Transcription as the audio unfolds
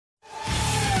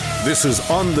This is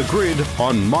On the Grid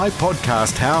on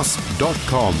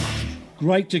mypodcasthouse.com.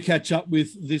 Great to catch up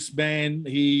with this man.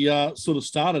 He sort of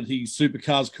started his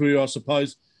Supercars career, I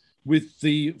suppose, with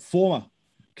the former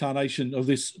incarnation of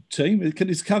this team.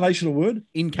 Is carnation a word?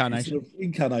 Incarnation.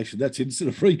 Incarnation, that's it, instead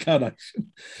of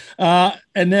reincarnation.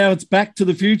 And now it's back to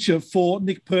the future for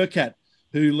Nick Percat,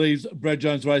 who leaves Brad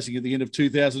Jones Racing at the end of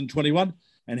 2021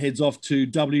 and heads off to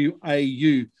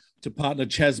WAU to partner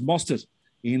Chaz Mostert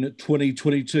in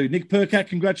 2022. Nick Percat,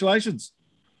 congratulations.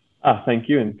 Thank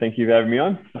you, and thank you for having me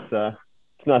on.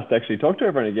 It's nice to actually talk to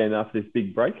everyone again after this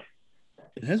big break.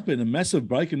 It has been a massive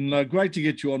break, and great to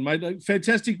get you on, mate.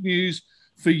 Fantastic news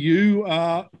for you.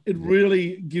 It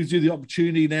really gives you the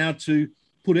opportunity now to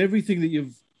put everything that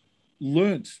you've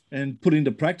learnt and put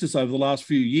into practice over the last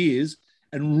few years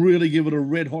and really give it a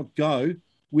red-hot go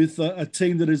with a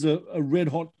team that is a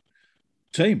red-hot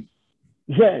team.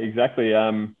 Yeah, exactly.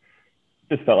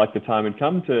 Just felt like the time had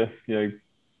come to,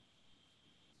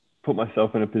 put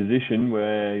myself in a position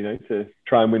where, to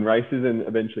try and win races and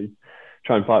eventually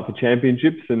try and fight for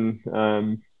championships. And,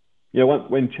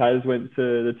 when Chaz went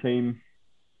to the team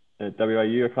at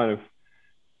WAU, I kind of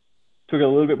took a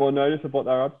little bit more notice of what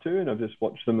they're up to. And I've just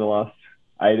watched them the last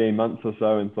 18 months or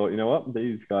so and thought, you know what,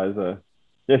 these guys they're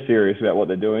serious about what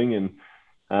they're doing. And,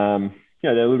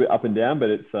 they're a little bit up and down, but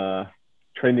it's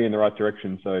trending in the right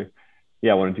direction. So,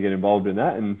 I wanted to get involved in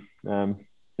that and,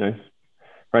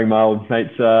 rang my old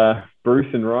mates,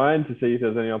 Bruce and Ryan, to see if there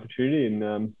was any opportunity.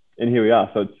 And here we are.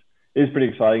 So it is pretty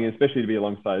exciting, especially to be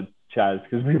alongside Chaz,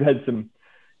 because we've had some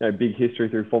big history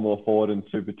through Formula Ford and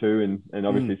Super 2 and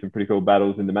obviously some pretty cool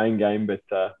battles in the main game. But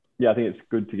I think it's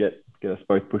good to get us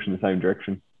both pushing the same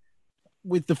direction.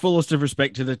 With the fullest of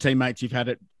respect to the teammates you've had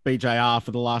at BJR for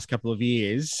the last couple of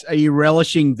years, are you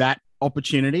relishing that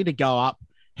opportunity to go up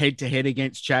head-to-head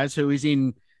against Chaz, who is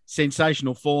in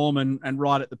sensational form and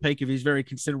right at the peak of his very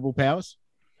considerable powers?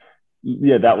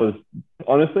 Yeah, that was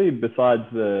honestly, besides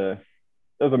there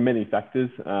were many factors,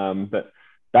 but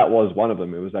that was one of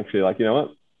them. It was actually like,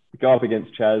 go up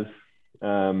against Chaz,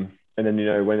 and then,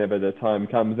 whenever the time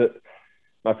comes that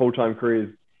my full-time career is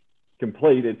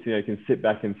complete, it's, can sit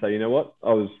back and say, I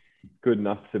was good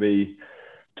enough to be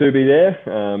there,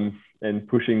 and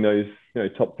pushing those,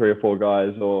 top 3 or 4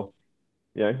 guys, or,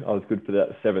 I was good for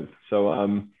that 7th.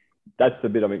 So, that's the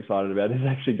bit I'm excited about, is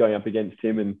actually going up against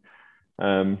him. And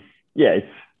it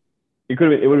would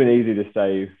have been easy to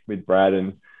stay with Brad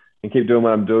and keep doing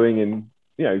what I'm doing. And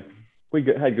we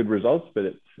had good results, but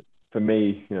it's, for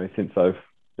me, since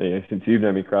since you've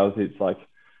known me, Krause, it's like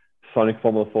Sonic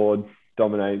Formula Ford,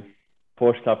 dominate.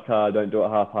 Porsche Cup car, don't do it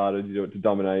half-hearted, you do it to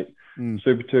dominate.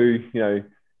 Super 2,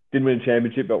 didn't win a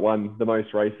championship, but won the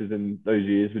most races in those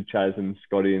years with Chaz and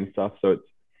Scotty and stuff. So it's,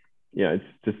 it's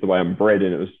just the way I'm bred.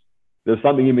 And there's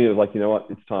something in me that was like,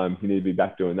 it's time. You need to be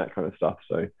back doing that kind of stuff.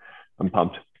 So I'm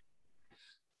pumped.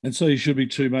 And so you should be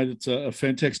too, mate. It's a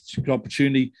fantastic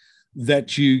opportunity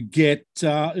that you get.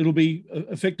 It'll be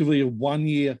effectively a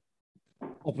 1-year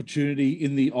opportunity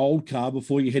in the old car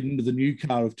before you head into the new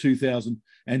car of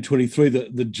 2023,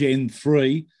 the Gen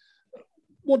 3.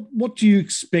 What do you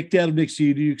expect out of next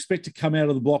year? Do you expect to come out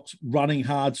of the blocks running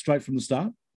hard straight from the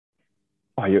start?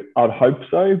 I'd hope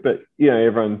so, but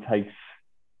everyone takes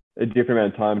a different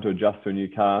amount of time to adjust to a new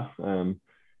car.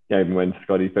 Even when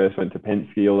Scotty first went to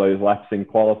Penske, all those laps in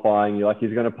qualifying, you're like,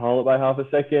 he's going to pole it by half a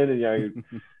second, and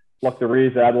lock the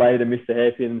rears at Adelaide and miss the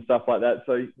hairpin and stuff like that.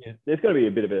 So there's got to be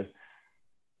a bit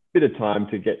of time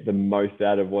to get the most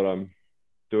out of what I'm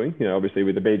doing. Obviously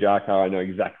with the BJR car, I know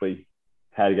exactly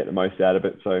how to get the most out of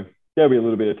it. So there'll be a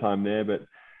little bit of time there, but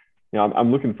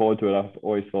I'm looking forward to it. I've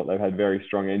always thought they've had very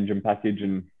strong engine package,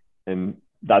 and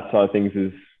that side of things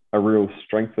is a real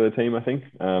strength for the team, I think.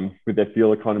 With their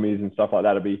fuel economies and stuff like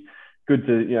that, it'd be good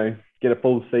to, get a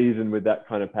full season with that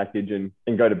kind of package and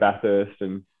go to Bathurst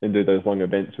and do those long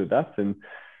events with that. And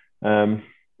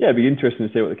it'd be interesting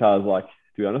to see what the car's like,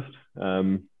 to be honest.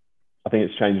 I think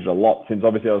it's changed a lot since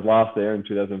obviously I was last there in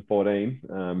 2014.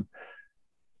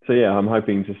 I'm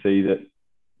hoping to see that,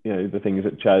 the things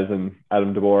that Chaz and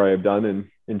Adam DeBore have done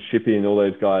and Shippy and all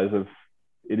those guys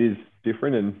it is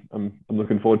different. And I'm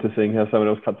looking forward to seeing how someone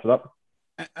else cuts it up.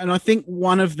 And I think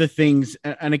one of the things,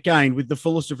 and again, with the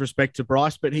fullest of respect to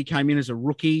Bryce, but he came in as a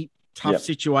rookie, tough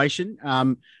situation,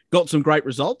 got some great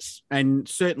results and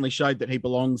certainly showed that he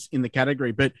belongs in the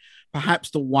category. But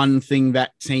perhaps the one thing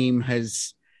that team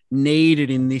has needed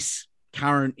in this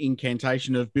current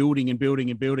incantation of building and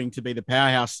building and building to be the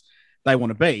powerhouse they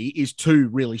want to be is 2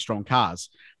 really strong cars,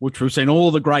 which we've seen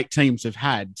all the great teams have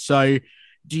had. So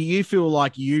do you feel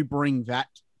like you bring that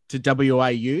to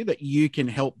WAU, that you can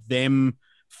help them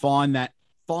find that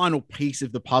final piece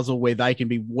of the puzzle where they can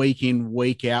be week in,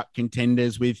 week out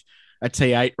contenders with a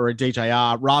T8 or a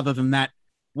DJR, rather than that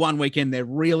one weekend they're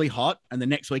really hot and the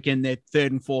next weekend they're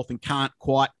third and fourth and can't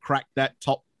quite crack that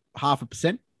top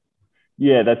 0.5%?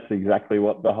 Yeah, that's exactly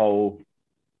what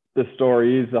the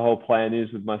story is, the whole plan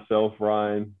is with myself,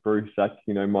 Ryan, Bruce, Zach,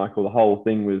 Michael. The whole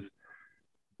thing was,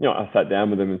 I sat down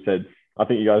with them and said, I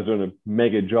think you guys are doing a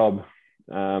mega job,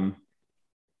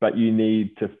 but you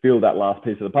need to fill that last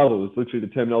piece of the puzzle. It was literally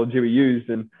the terminology we used.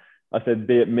 And I said,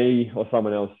 be it me or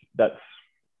someone else, that's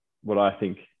what I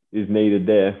think is needed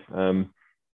there.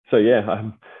 So yeah,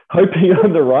 I'm hoping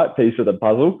I'm the right piece of the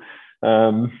puzzle. I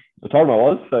told them I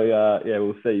was, so yeah,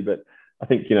 we'll see. But I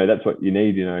think, that's what you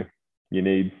need, you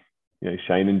need,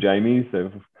 Shane and Jamie's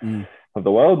of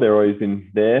the world. They're always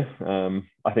been there.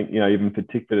 I think, even for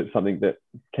Tickford, it's something that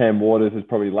Cam Waters has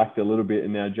probably lacked a little bit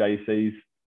in our JCs,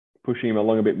 pushing him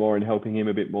along a bit more and helping him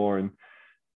a bit more. And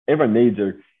everyone needs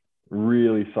a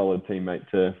really solid teammate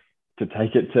to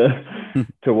take it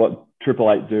to what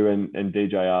Triple Eight do and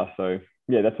DJR. So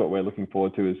yeah, that's what we're looking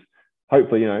forward to, is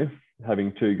hopefully,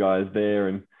 having two guys there.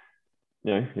 And,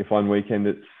 if one weekend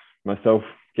it's myself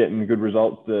getting good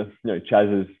results,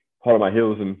 Chaz is hot on my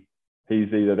heels and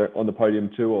he's either on the podium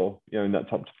too, or, in that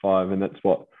top 5. And that's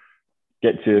what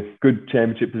gets you good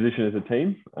championship position as a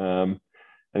team. And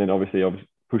then obviously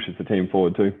pushes the team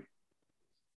forward too.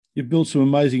 You've built some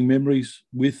amazing memories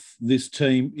with this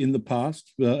team in the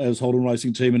past as Holden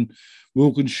Racing Team and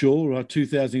Walkinshaw.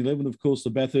 2011, of course, the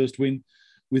Bathurst win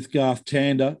with Garth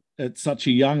Tander at such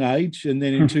a young age. And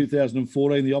then in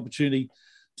 2014, the opportunity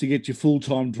to get your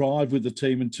full-time drive with the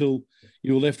team until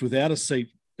you were left without a seat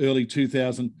early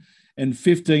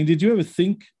 2015. Did you ever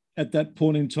think at that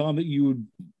point in time that you would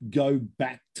go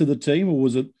back to the team, or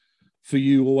was it for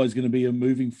you always going to be a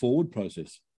moving forward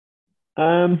process?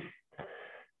 Yeah,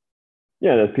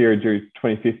 that period through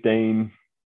 2015,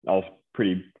 I was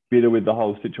pretty bitter with the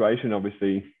whole situation.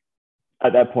 Obviously,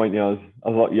 at that point, I was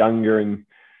a lot younger, and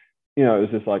it was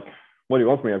just like, what do you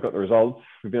want from me? I've got the results.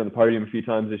 We've been on the podium a few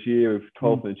times this year. We've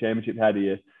 12th in the championship. How do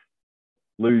you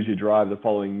lose your drive the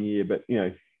following year? But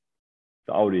the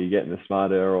older you get and the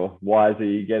smarter or wiser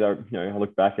you get, I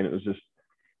look back and it was just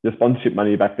the sponsorship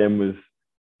money back then was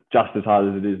just as hard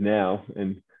as it is now,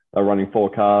 and they're running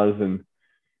 4 cars, and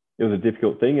it was a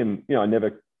difficult thing. And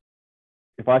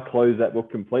if I closed that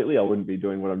book completely, I wouldn't be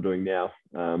doing what I'm doing now.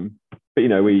 But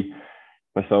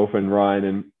myself and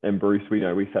Ryan and Bruce,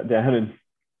 we sat down and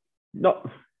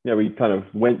we kind of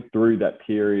went through that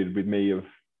period with me of,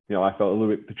 I felt a little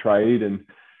bit betrayed, and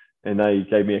they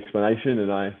gave me explanation,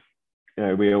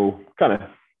 and we all kind of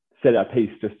said our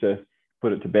piece just to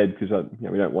put it to bed, because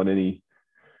we don't want any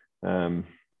kind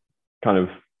of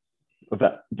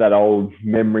that old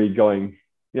memory going,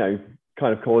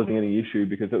 kind of causing any issue,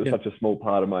 because it was such a small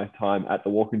part of my time at the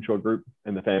Walkinshaw group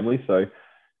and the family. So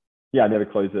yeah, I never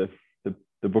closed the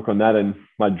book on that. And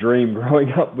my dream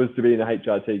growing up was to be in a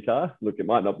HRT car. Look, it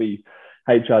might not be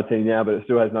HRT now, but it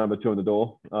still has number 2 on the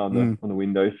door, on the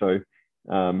window. So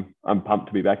I'm pumped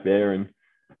to be back there. And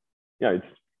it's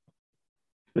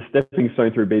the stepping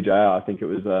stone through BJR. I think it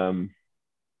was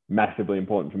massively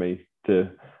important for me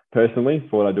to personally,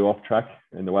 for what I do off track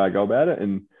and the way I go about it,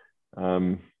 and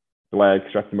the way I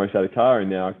extract the most out of the car. And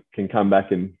now I can come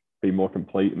back and be more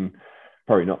complete, and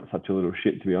probably not such a little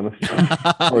shit, to be honest,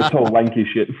 or a tall lanky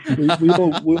shit. we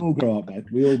all grow up, mate.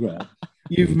 We all grow up.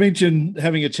 You've mentioned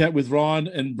having a chat with Ryan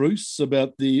and Bruce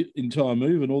about the entire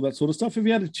move and all that sort of stuff. Have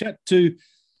you had a chat to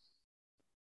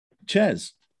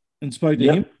Chaz and spoke to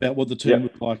him about what the team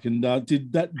looked like? And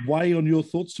did that weigh on your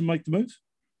thoughts to make the move?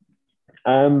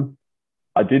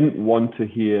 I didn't want to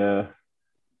hear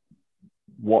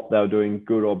what they were doing,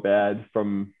 good or bad,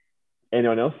 from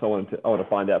anyone else. I want to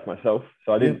find out for myself.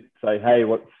 So I didn't say, hey,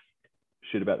 what's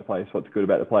shit about the place? What's good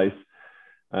about the place?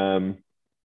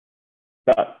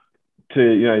 But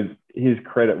to, his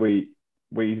credit, we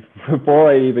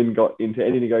before I even got into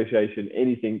any negotiation,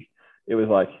 anything, it was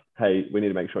like, hey, we need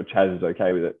to make sure Chaz is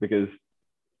okay with it, because,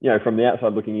 from the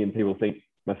outside looking in, people think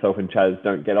myself and Chaz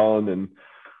don't get on and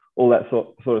all that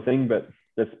sort of thing. But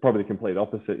that's probably the complete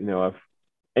opposite.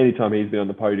 Anytime he's been on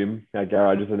the podium, our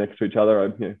garages are next to each other.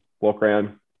 I walk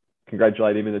around,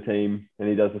 congratulate him and the team, and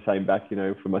he does the same back,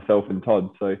 for myself and Todd.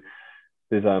 So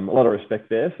there's a lot of respect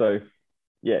there. So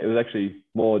yeah, it was actually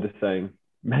more just saying,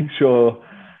 make sure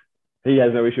he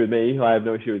has no issue with me, I have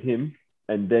no issue with him,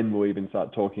 and then we'll even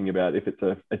start talking about if it's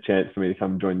a chance for me to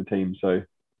come join the team. So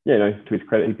yeah, to his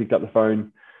credit, he picked up the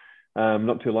phone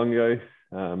not too long ago,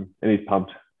 and he's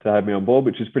pumped to have me on board,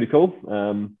 which is pretty cool.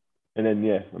 And then,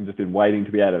 yeah, I'm just been waiting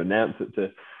to be able to announce it,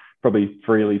 to probably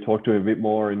freely talk to him a bit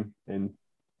more and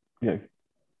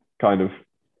kind of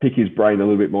pick his brain a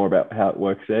little bit more about how it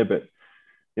works there. But,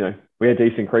 we had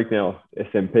Decent Creek now,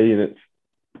 SMP, and it's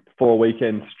 4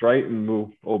 weekends straight, and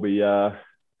we'll all be,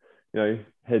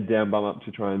 head down, bum up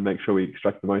to try and make sure we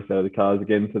extract the most out of the cars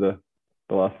again for the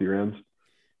last few rounds.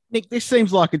 Nick, this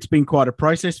seems like it's been quite a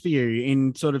process for you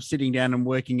in sort of sitting down and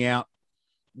working out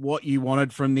what you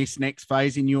wanted from this next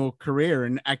phase in your career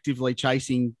and actively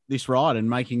chasing this ride and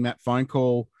making that phone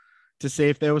call to see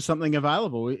if there was something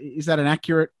available. Is that an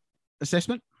accurate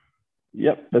assessment?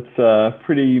 Yep, that's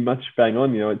pretty much bang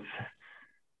on. The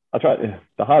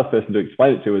hardest person to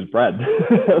explain it to is Brad.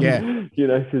 Yeah.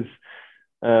 Because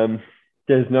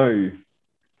there's nothing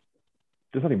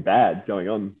bad going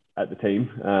on at the team.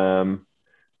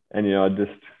 And I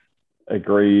just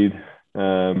agreed.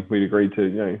 We'd agreed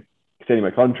to, extending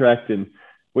my contract, and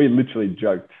we literally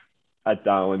joked at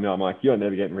Darwin. I'm like, you're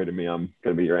never getting rid of me. I'm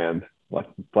going to be around like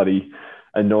bloody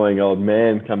annoying old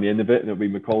man come the end of it, and it'll be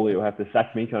Macaulay who'll have to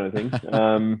sack me kind of thing.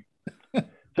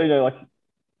 So,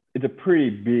 it's a pretty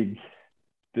big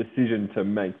decision to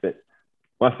make, that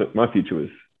my future was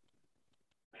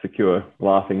secure,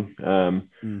 laughing. And,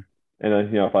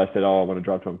 if I said, I want to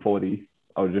drive to I'm 40,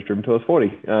 I would have just driven till I was 40.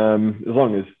 As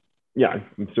long as,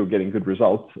 I'm still getting good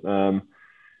results.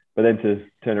 But then to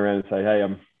turn around and say, hey,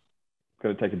 I'm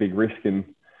going to take a big risk and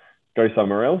go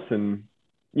somewhere else. And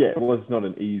it was not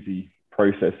an easy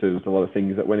process. There was a lot of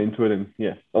things that went into it, and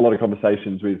a lot of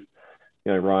conversations with,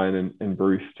 Ryan and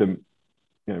Bruce to,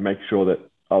 make sure that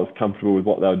I was comfortable with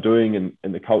what they were doing and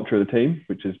the culture of the team,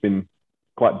 which has been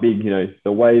quite big.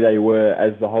 The way they were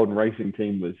as the Holden Racing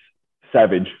team was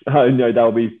savage. They'll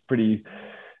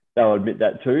admit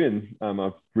that too. And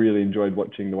I've really enjoyed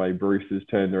watching the way Bruce has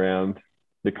turned around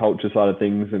the culture side of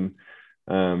things. And,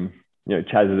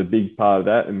 Chaz is a big part of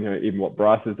that. And, even what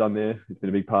Bryce has done there, it's been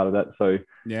a big part of that. So,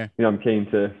 I'm keen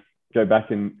to go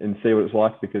back and see what it's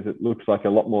like, because it looks like a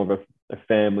lot more of a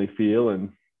family feel, and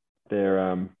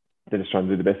they're just trying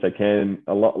to do the best they can, and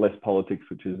a lot less politics,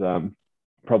 which is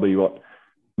probably what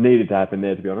needed to happen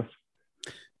there, to be honest.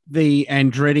 The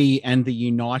Andretti and the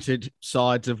United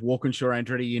sides of Walkinshaw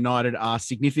Andretti United are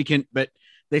significant, but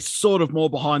they're sort of more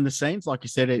behind the scenes. Like you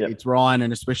said, it's Ryan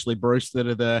and especially Bruce that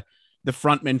are the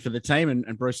front men for the team,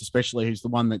 and Bruce especially, who's the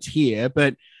one that's here.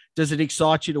 But does it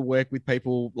excite you to work with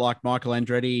people like Michael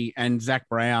Andretti and Zach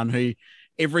Brown, who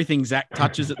everything Zach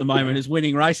touches at the moment is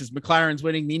winning races? McLaren's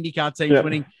winning, the IndyCar team's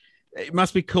winning. It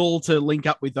must be cool to link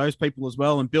up with those people as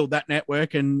well and build that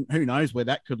network, and who knows where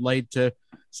that could lead to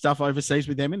stuff overseas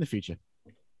with them in the future.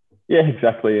 Yeah,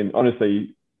 exactly. And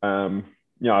honestly, I've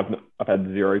had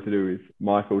zero to do with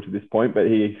Michael to this point, but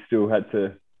he still had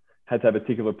to have a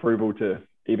tick of approval to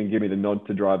even give me the nod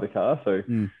to drive the car. So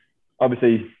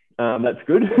obviously that's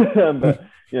good. But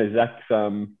Zach's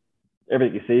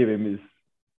everything you see of him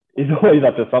is always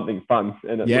up to something fun,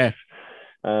 and it looks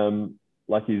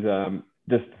like he's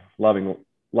just loving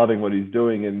what he's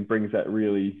doing, and brings that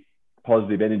really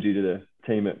positive energy to the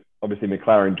team at obviously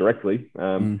McLaren directly.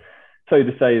 So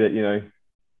to say that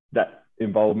that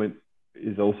involvement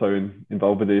is also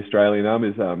involved with the Australian arm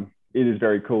it is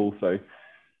very cool. So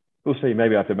we'll see.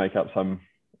 Maybe I have to make up some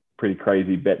pretty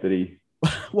crazy bet that he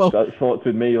thoughts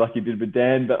with me like he did with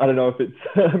Dan, but I don't know if it's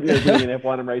winning an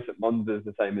F1 race at Monza is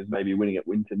the same as maybe winning at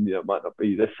Winton. It might not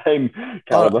be the same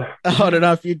caliber. I don't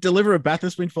know if you deliver a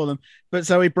Bathurst win for them. But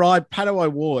so he bribed Pato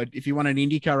O'Ward if you want an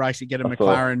IndyCar race to get a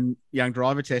McLaren young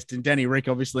driver test, and Danny Rick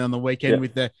obviously on the weekend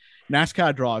with the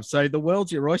NASCAR drive. So the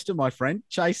world's your oyster, my friend.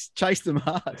 Chase them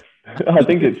hard. I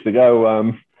think it's to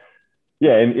go.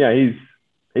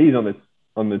 He's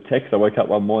on the text. I woke up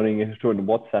one morning and was talking to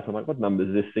WhatsApp. I'm like, what number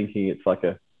is this? Thinking it's like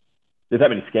there's that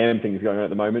many scam things going on at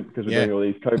the moment because we're doing all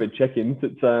these COVID check-ins.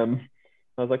 It's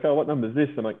I was like, oh, what number is this?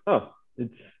 I'm like, oh,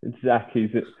 it's Zach. He's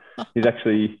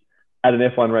actually at an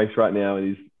F1 race right now,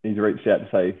 and he's reached out to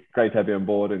say, great to have you on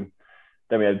board. And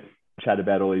then we had a chat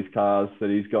about all these cars that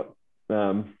he's got,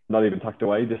 not even tucked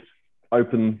away, just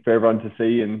open for everyone to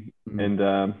see, and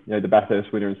the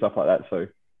Bathurst winner and stuff like that. So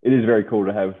it is very cool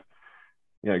to have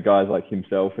guys like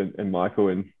himself and Michael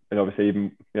and obviously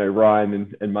even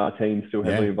Ryan and Martine still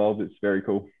heavily involved. It's very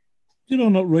cool. Did I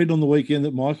not read on the weekend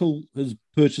that Michael has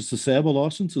purchased a Sauber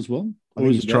license as well? Or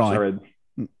he's trying.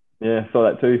 Yeah, saw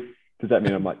that too. Does that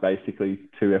mean I'm like basically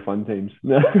two F1 teams?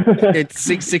 It's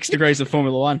six degrees of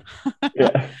Formula One.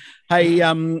 Hey,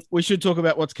 we should talk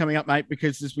about what's coming up, mate,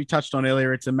 because as we touched on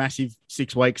earlier, it's a massive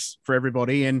 6 weeks for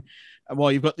everybody. And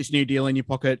while you've got this new deal in your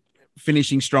pocket,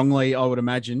 finishing strongly, I would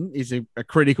imagine, is a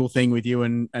critical thing with you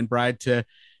and Brad to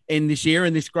end this year,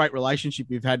 and this great relationship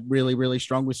you've had really, really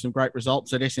strong with some great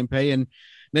results at SMP, and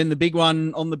then the big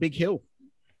one on the big hill.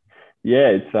 Yeah,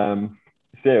 it's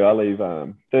So yeah, I leave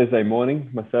Thursday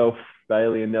morning. Myself,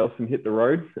 Bailey, and Nelson hit the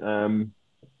road.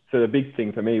 So the big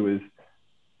thing for me was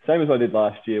same as I did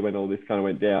last year when all this kind of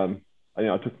went down.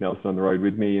 I took Nelson on the road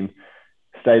with me and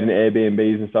stayed in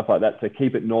Airbnbs and stuff like that to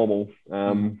keep it normal.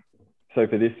 So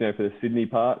for this, for the Sydney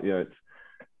part, it's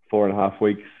 4.5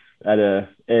 weeks at a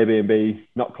Airbnb,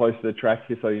 not close to the track.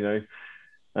 So,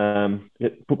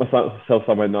 put myself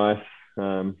somewhere nice.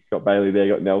 Got Bailey there,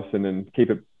 got Nelson, and keep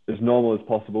it as normal as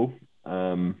possible.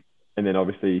 And then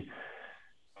obviously,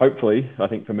 hopefully, I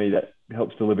think for me that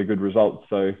helps deliver good results.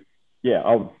 So yeah,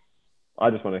 I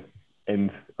just want to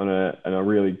end on a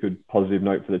really good positive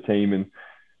note for the team, and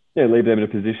leave them in a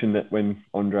position that when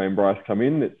Andre and Bryce come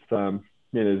in, it's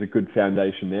there's a good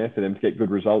foundation there for them to get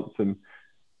good results. And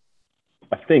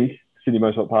I think Sydney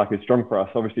Motorsport Park is strong for us.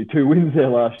 Obviously, 2 wins there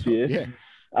last year.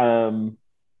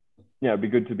 It'd be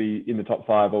good to be in the top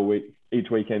 5 all week, each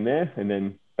weekend there. And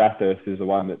then Bathurst is the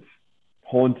one that's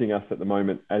haunting us at the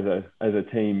moment as a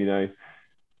team.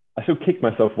 I still kick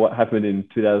myself what happened in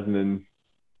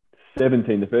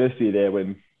 2017, the first year there,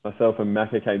 when myself and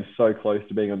Macca came so close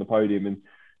to being on the podium. And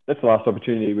that's the last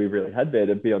opportunity we've really had there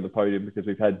to be on the podium, because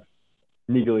we've had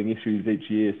niggling issues each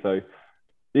year. So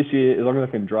this year, as long as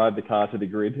I can drive the car to the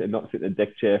grid and not sit in the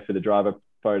deck chair for the driver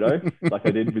photo, like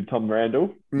I did with Tom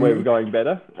Randall, we're going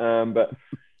better. But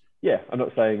yeah, I'm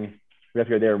not saying we have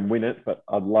to go there and win it, but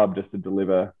I'd love just to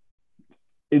deliver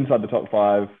inside the top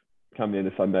 5, come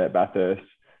into Sunday at Bathurst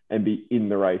and be in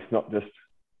the race, not just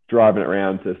driving it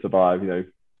around to survive,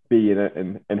 be in it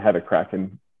and have a crack.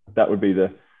 And that would be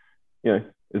the,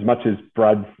 as much as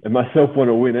Brad and myself want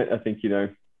to win it, I think,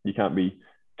 you can't be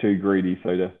too greedy.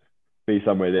 So to be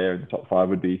somewhere there in the top 5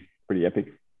 would be pretty epic.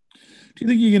 Do you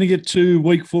think you're going to get to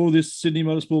week 4 of this Sydney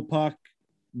Motorsport Park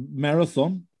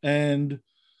marathon and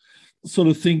sort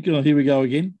of think, oh, here we go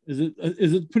again?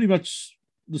 Is it pretty much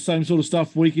the same sort of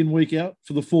stuff week in, week out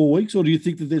for the 4 weeks? Or do you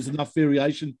think that there's enough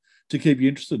variation to keep you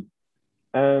interested?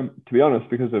 To be honest,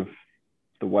 because of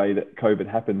the way that COVID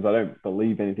happens, I don't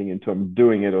believe anything until I'm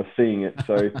doing it or seeing it.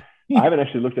 So I haven't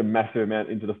actually looked a massive amount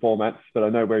into the formats, but I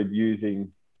know we're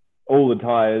using all the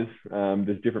tyres.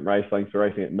 There's different race lengths for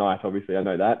racing at night. Obviously, I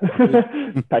know that.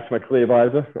 Packs my clear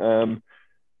visor.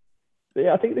 But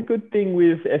yeah, I think the good thing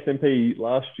with SMP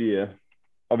last year,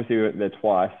 obviously we went there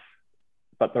twice,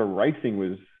 but the racing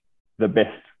was the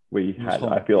best we had,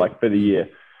 I feel like, for the year.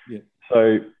 Yeah.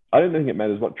 So I don't think it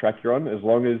matters what track you're on, as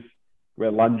long as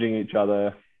we're lunging each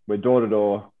other, we're door to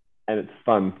door, and it's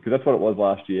fun, because that's what it was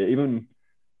last year. Even,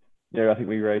 I think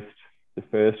we raced the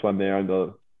first one there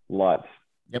under lights.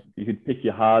 Yep. You could pick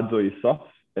your hards or your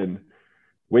softs, and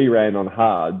we ran on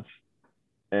hards,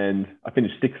 and I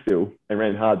finished 6th still and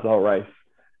ran hards the whole race,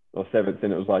 or 7th,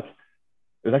 and it was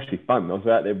actually fun. I was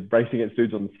out there racing against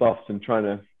dudes on the softs and trying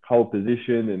to hold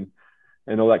position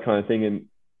and all that kind of thing. And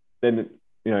then,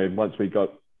 once we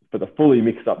got for the fully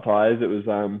mixed up tyres, it was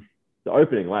the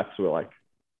opening laps were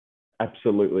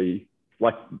absolutely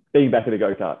like being back in a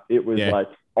go-kart. It was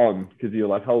on, because you're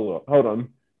like, hold on.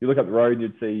 You look up the road and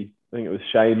you'd see, I think it was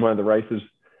Shane, one of the racers,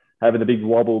 having the big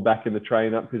wobble back in the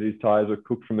train up because his tyres were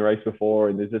cooked from the race before,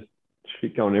 and there's just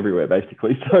shit going everywhere,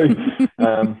 basically. So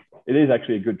it is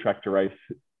actually a good track to race.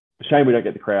 Shame we don't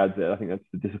get the crowds there. I think that's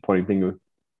the disappointing thing with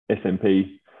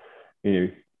SMP.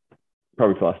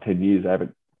 Probably for the last 10 years,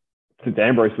 since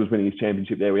Ambrose was winning his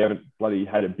championship there, we haven't bloody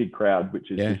had a big crowd,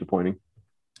 which is disappointing.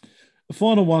 A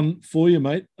final one for you,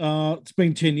 mate. It's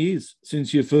been 10 years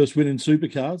since your first win in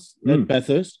Supercars at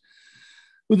Bathurst.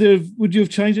 Would you have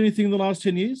changed anything in the last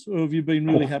 10 years, or have you been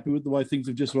really happy with the way things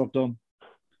have just rocked on?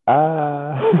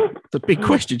 It's a big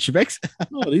question, Shebex.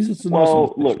 No, it is. It's a nice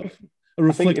well, look, a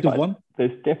reflective one.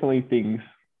 There's definitely things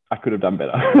I could have done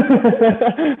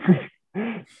better.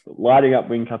 Lighting up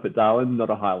Wing Cup at Darwin, not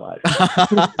a highlight.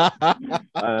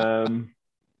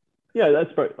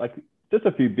 That's like just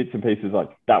a few bits and pieces, like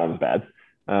that one's bad.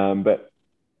 But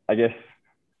I guess,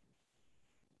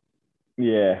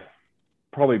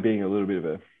 probably being a little bit of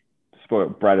a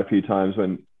spoiled brat a few times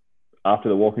when after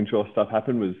the Walkinshaw stuff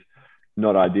happened was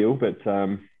not ideal, but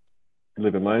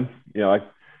live and learn. I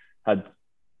had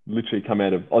literally come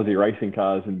out of Aussie racing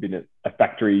cars and been at a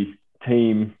factory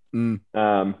team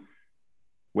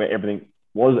where everything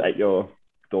was at your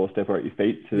doorstep or at your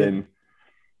feet. So then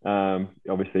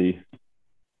obviously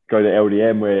go to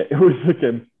LDM where it was like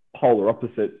a polar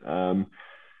opposite.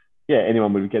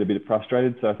 Anyone would get a bit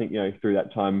frustrated. So I think, through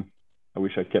that time, I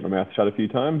wish I'd kept my mouth shut a few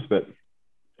times, but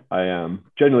I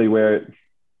generally wear it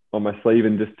on my sleeve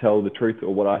and just tell the truth,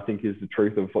 or what I think is the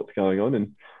truth of what's going on.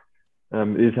 And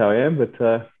it is how I am. But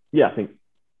I think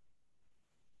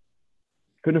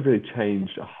couldn't have really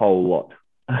changed a whole lot.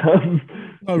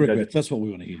 No regrets. That's what we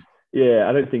want to hear. Yeah,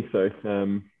 I don't think so.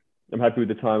 I'm happy with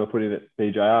the time I put in at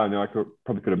BJR. I know I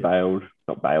probably could have bailed.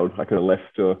 Not bailed. I could have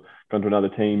left or gone to another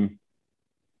team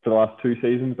for the last 2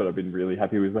 seasons, but I've been really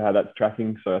happy with how that's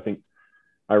tracking. So I think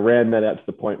I ran that out to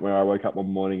the point where I woke up one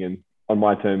morning and on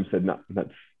my terms said, no,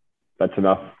 that's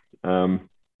enough. I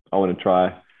want to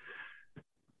try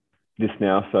this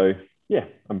now. So yeah,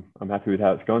 I'm happy with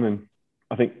how it's gone. And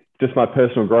I think just my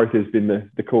personal growth has been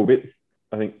the cool bit.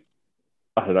 I think,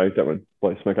 I don't know, don't want to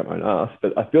blow smoke up my own ass,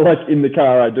 but I feel like in the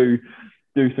car I do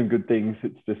some good things.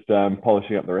 It's just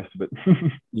polishing up the rest of it.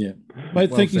 Yeah.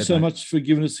 Mate, thank you so much for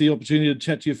giving us the opportunity to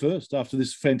chat to you first after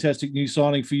this fantastic new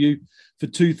signing for you for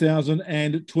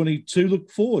 2022. Look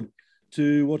forward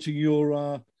to watching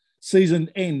your season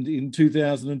end in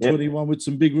 2021 with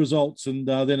some big results and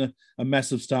then a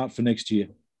massive start for next year.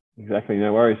 Exactly.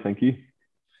 No worries. Thank you.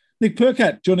 Nick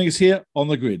Percat joining us here on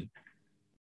The Grid.